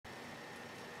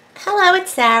Hello,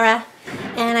 it's Sarah,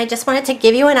 and I just wanted to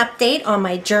give you an update on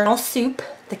my journal soup,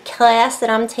 the class that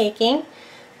I'm taking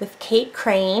with Kate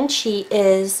Crane. She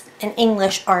is an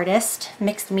English artist,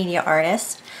 mixed media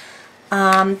artist.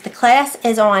 The class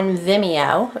is on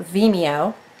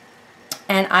Vimeo,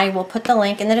 and I will put the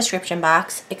link in the description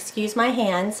box. Excuse my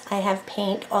hands, I have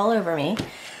paint all over me.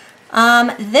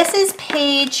 This is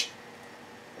page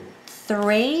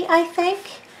 3, I think.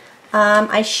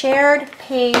 I shared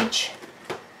page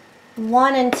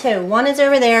 1 and 2. 1 is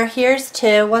over there. Here's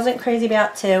 2. Wasn't crazy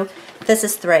about 2. This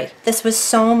is 3. This was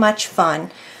so much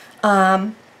fun.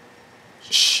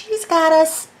 She's got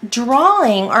us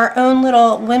drawing our own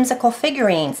little whimsical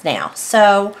figurines now.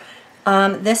 So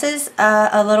this is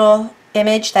a little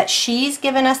image that she's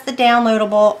given us the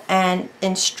downloadable and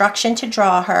instruction to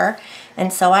draw her,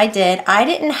 and so I did. I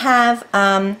didn't have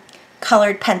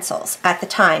colored pencils at the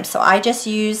time, so I just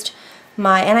used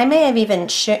my, and I may have even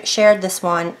shared this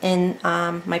one in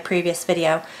my previous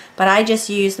video, but I just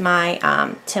used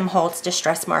my Tim Holtz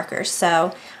Distress markers.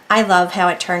 So I love how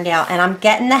it turned out, and I'm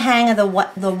getting the hang of the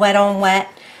wet on wet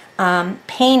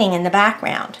painting in the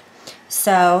background.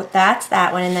 So that's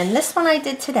that one. And then this one I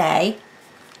did today,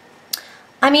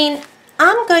 I mean,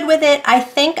 I'm good with it. I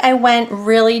think I went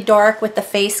really dark with the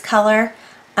face color,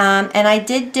 and I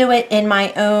did do it in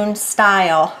my own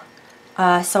style.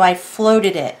 So I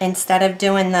floated it instead of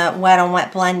doing the wet on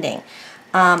wet blending.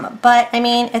 But I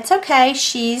mean, it's okay.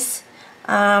 She's,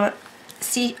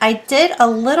 see, I did a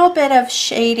little bit of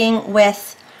shading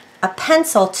with a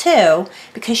pencil too,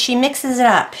 because she mixes it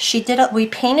up. We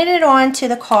painted it onto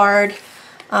the card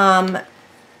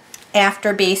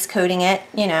after base coating it,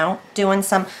 you know, doing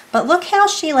some, but look how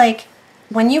she, like,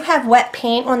 when you have wet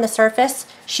paint on the surface,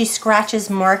 she scratches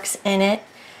marks in it.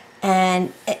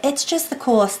 And it's just the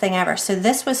coolest thing ever. So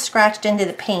this was scratched into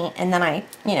the paint, and then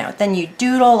then you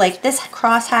doodle, like this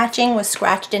cross hatching was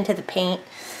scratched into the paint.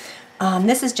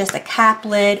 This is just a cap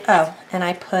lid. Oh, and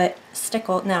I put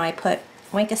I put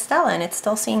Winkestella, and it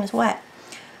still seems wet.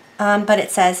 But it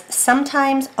says,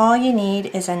 sometimes all you need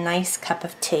is a nice cup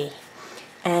of tea.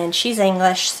 And she's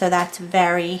English, so that's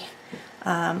very,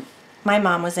 my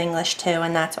mom was English too,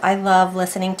 and I love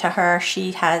listening to her.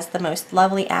 She has the most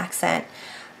lovely accent.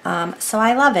 So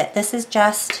I love it. This is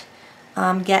just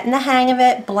getting the hang of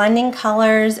it, blending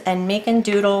colors and making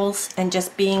doodles and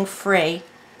just being free.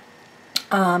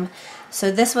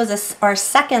 So this was our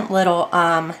second little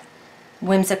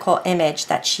whimsical image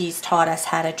that she's taught us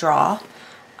how to draw.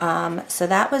 So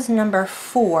that was number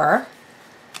 4.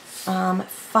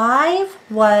 5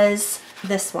 was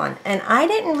this one, and I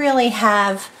didn't really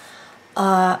have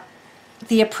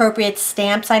the appropriate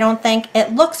stamps, I don't think.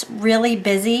 It looks really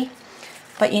busy.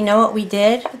 But you know what we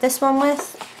did this one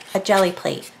with? A jelly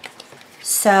plate.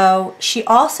 So she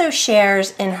also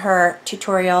shares in her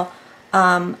tutorial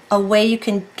a way you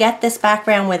can get this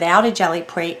background without a jelly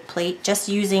plate, just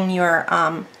using your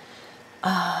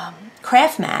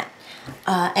craft mat.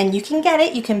 And you can get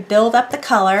it, you can build up the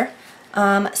color.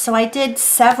 So I did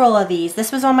several of these.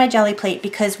 This was on my jelly plate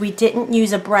because we didn't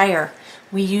use a brayer.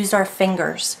 We used our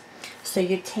fingers. So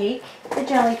you take the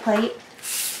jelly plate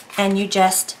and you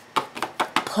just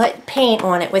put paint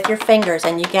on it with your fingers,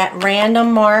 and you get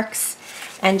random marks,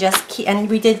 and and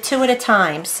we did 2 at a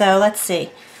time. So let's see,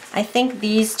 I think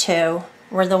these 2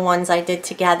 were the ones I did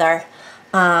together,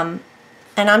 and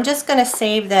I'm just gonna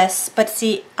save this. But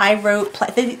see, I wrote,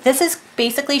 this is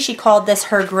basically, she called this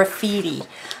her graffiti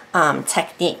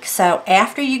technique. So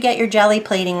after you get your jelly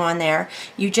plating on there,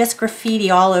 you just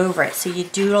graffiti all over it. So you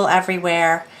doodle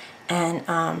everywhere. And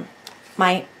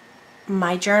my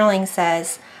journaling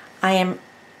says,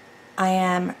 I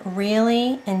am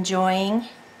really enjoying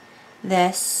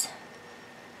this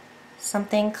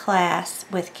class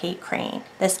with Kate Crane,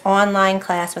 this online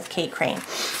class with Kate Crane.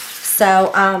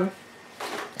 So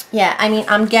yeah, I mean,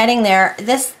 I'm getting there.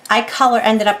 I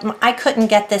couldn't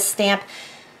get this stamp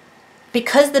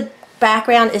because the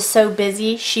background is so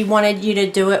busy. She wanted you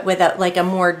to do it with a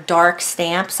more dark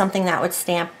stamp, something that would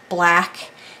stamp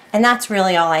black, and that's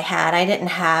really all I had. I didn't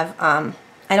have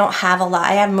I don't have a lot.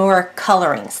 I have more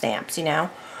coloring stamps, you know.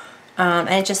 And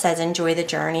it just says, enjoy the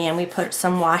journey. And we put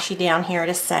some washi down here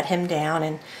to set him down.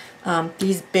 And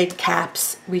these big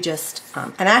caps, we just,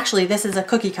 and actually this is a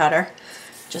cookie cutter.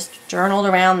 Just journaled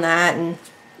around that and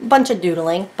a bunch of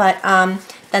doodling. But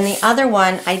then the other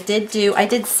one I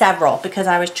did several because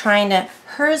I was trying to,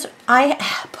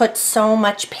 I put so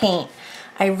much paint.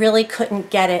 I really couldn't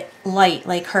get it light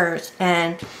like hers.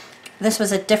 And this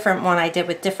was a different one I did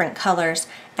with different colors,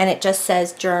 and it just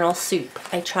says Journal Soup.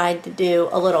 I tried to do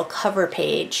a little cover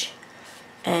page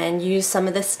and use some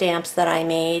of the stamps that I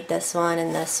made, this one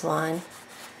and this one.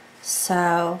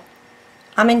 So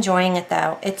I'm enjoying it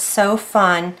though. It's so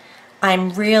fun.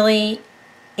 I'm really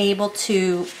able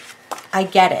to, I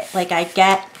get it. Like I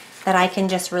get that I can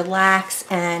just relax,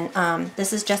 and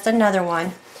this is just another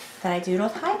one that I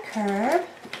doodled. Hi, Curb.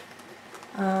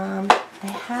 I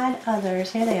had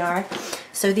others. Here they are.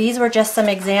 So these were just some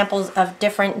examples of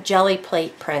different jelly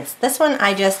plate prints. This one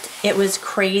it was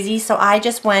crazy, so I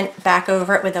just went back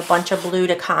over it with a bunch of blue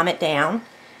to calm it down.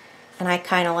 And I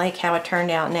kind of like how it turned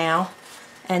out now.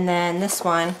 And then this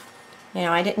one, you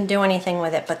know, I didn't do anything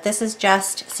with it, but this is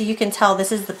just, so you can tell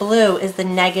this is the blue is the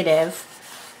negative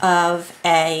of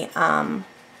a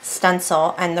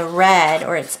stencil, and the red,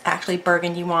 or it's actually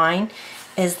burgundy wine,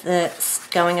 is the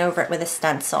going over it with a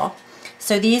stencil.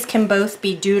 So these can both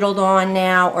be doodled on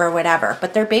now or whatever,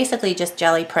 but they're basically just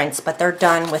jelly prints, but they're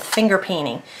done with finger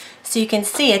painting. So you can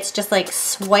see it's just like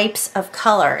swipes of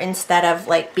color instead of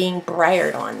like being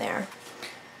brayered on there.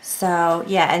 So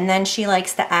yeah, and then she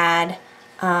likes to add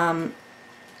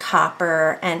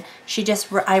copper, and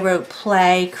I wrote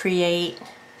play, create,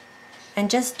 and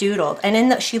just doodled.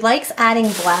 And she likes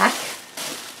adding black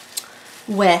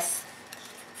with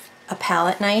a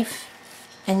palette knife,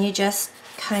 and you just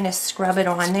kind of scrub it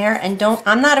on there. And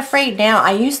I'm not afraid now.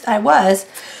 I was,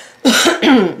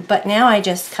 but now I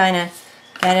just kind of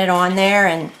get it on there,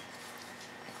 and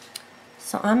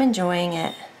so I'm enjoying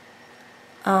it.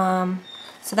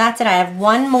 So that's it. I have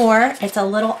one more. It's a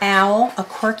little owl, a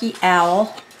quirky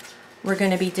owl we're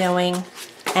going to be doing.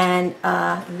 And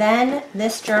then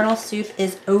this journal soup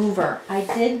is over. I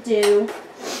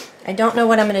don't know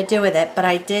what I'm going to do with it, but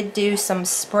I did do some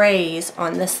sprays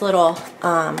on this little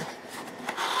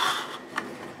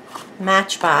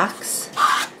matchbox.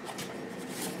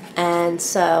 And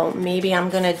so maybe I'm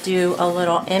going to do a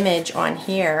little image on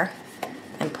here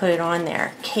and put it on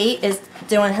there. Kate is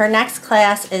doing, her next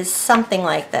class is something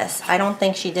like this. I don't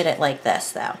think she did it like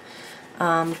this though.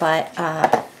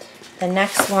 The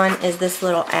next one is this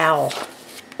little owl.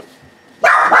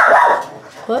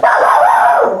 Whoop.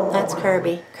 That's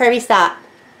Kirby. Kirby, stop.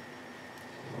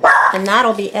 And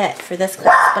that'll be it for this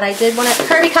class. But I did want to,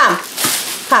 Kirby, come.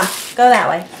 Come. Go that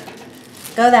way.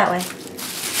 Go that way.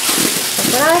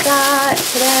 That's what I got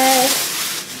today.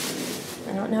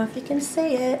 I don't know if you can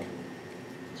see it.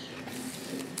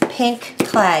 Pink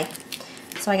clay.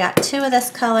 So I got 2 of this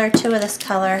color, 2 of this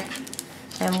color,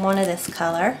 and 1 of this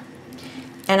color.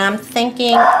 And I'm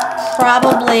thinking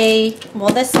probably,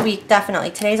 well, this week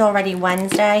definitely. Today's already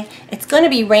Wednesday. It's going to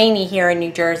be rainy here in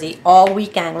New Jersey all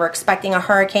weekend. We're expecting a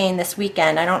hurricane this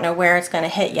weekend. I don't know where it's going to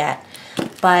hit yet.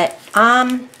 But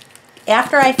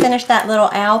after I finish that little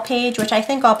owl page, which I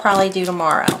think I'll probably do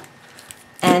tomorrow,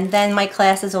 and then my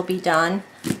classes will be done,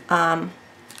 I'm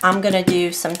going to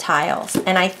do some tiles.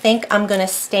 And I think I'm going to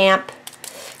stamp.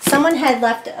 Someone had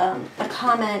left a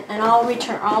comment, and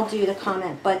I'll do the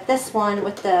comment, but this one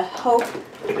with the hope,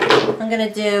 I'm going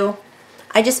to do,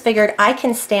 I just figured I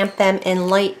can stamp them in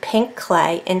light pink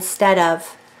clay instead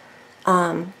of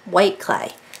white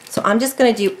clay. So I'm just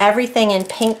going to do everything in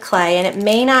pink clay, and it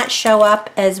may not show up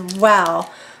as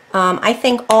well. I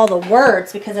think all the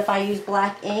words, because if I use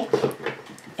black ink,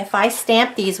 if I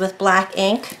stamp these with black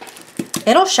ink,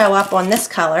 it'll show up on this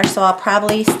color. So I'll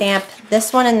probably stamp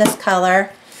this one in this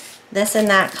color, this in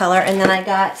that color, and then I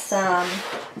got some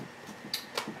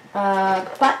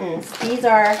buttons. These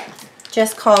are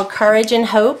just called Courage and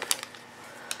Hope,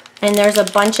 and there's a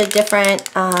bunch of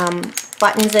different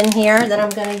buttons in here that I'm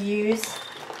going to use.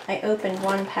 I opened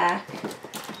one pack,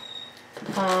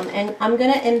 and I'm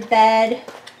going to embed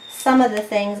some of the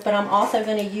things, but I'm also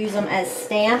going to use them as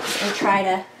stamps and try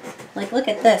to, like, look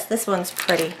at this. This one's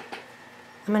pretty.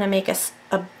 I'm going to make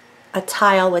a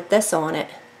tile with this on it.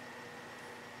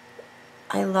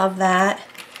 I love that.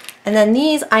 And then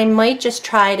these I might just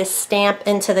try to stamp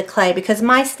into the clay, because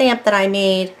my stamp that I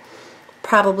made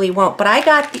probably won't. But I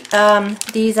got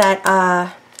these at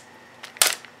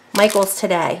Michael's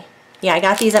today. Yeah, I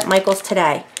got these at Michael's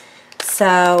today.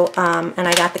 So, and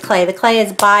I got the clay. The clay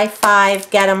is buy 5,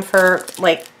 get them for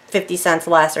like 50 cents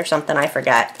less or something, I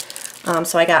forget.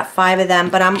 So I got 5 of them,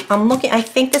 but I'm looking, I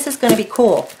think this is going to be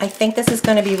cool. I think this is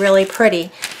going to be really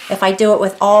pretty if I do it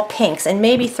with all pinks, and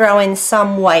maybe throw in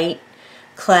some white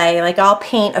clay. Like, I'll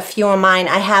paint a few of mine.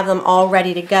 I have them all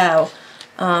ready to go.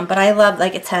 But I love,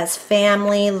 like, it has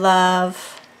family,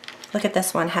 love. Look at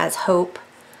this one, has hope.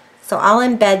 So I'll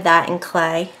embed that in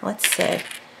clay. Let's see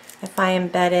if I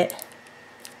embed it.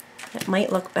 It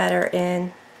might look better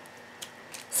in,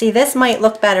 see, this might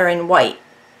look better in white.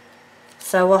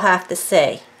 So we'll have to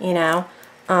see, you know.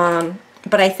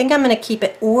 But I think I'm going to keep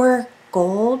it, or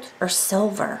gold or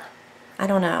silver. I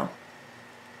don't know.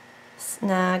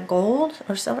 Nah, gold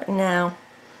or silver? No.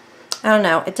 I don't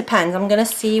know. It depends. I'm going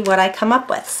to see what I come up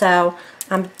with. So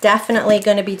I'm definitely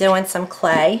going to be doing some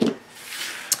clay.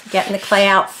 Getting the clay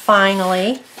out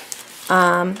finally.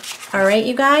 Alright,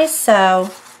 you guys.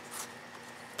 So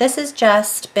this has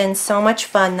just been so much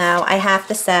fun, though. I have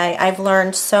to say, I've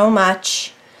learned so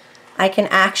much. I can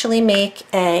actually make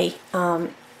a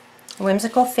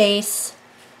whimsical face.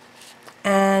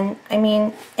 And I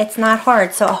mean, it's not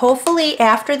hard. So hopefully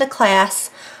after the class,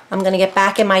 I'm going to get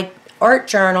back in my art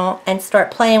journal and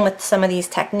start playing with some of these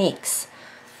techniques.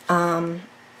 And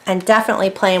definitely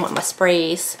playing with my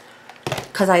sprays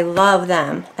because I love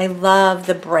them. I love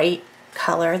the bright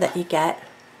color that you get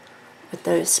with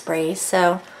those sprays.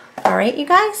 So, alright you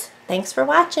guys, thanks for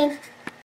watching.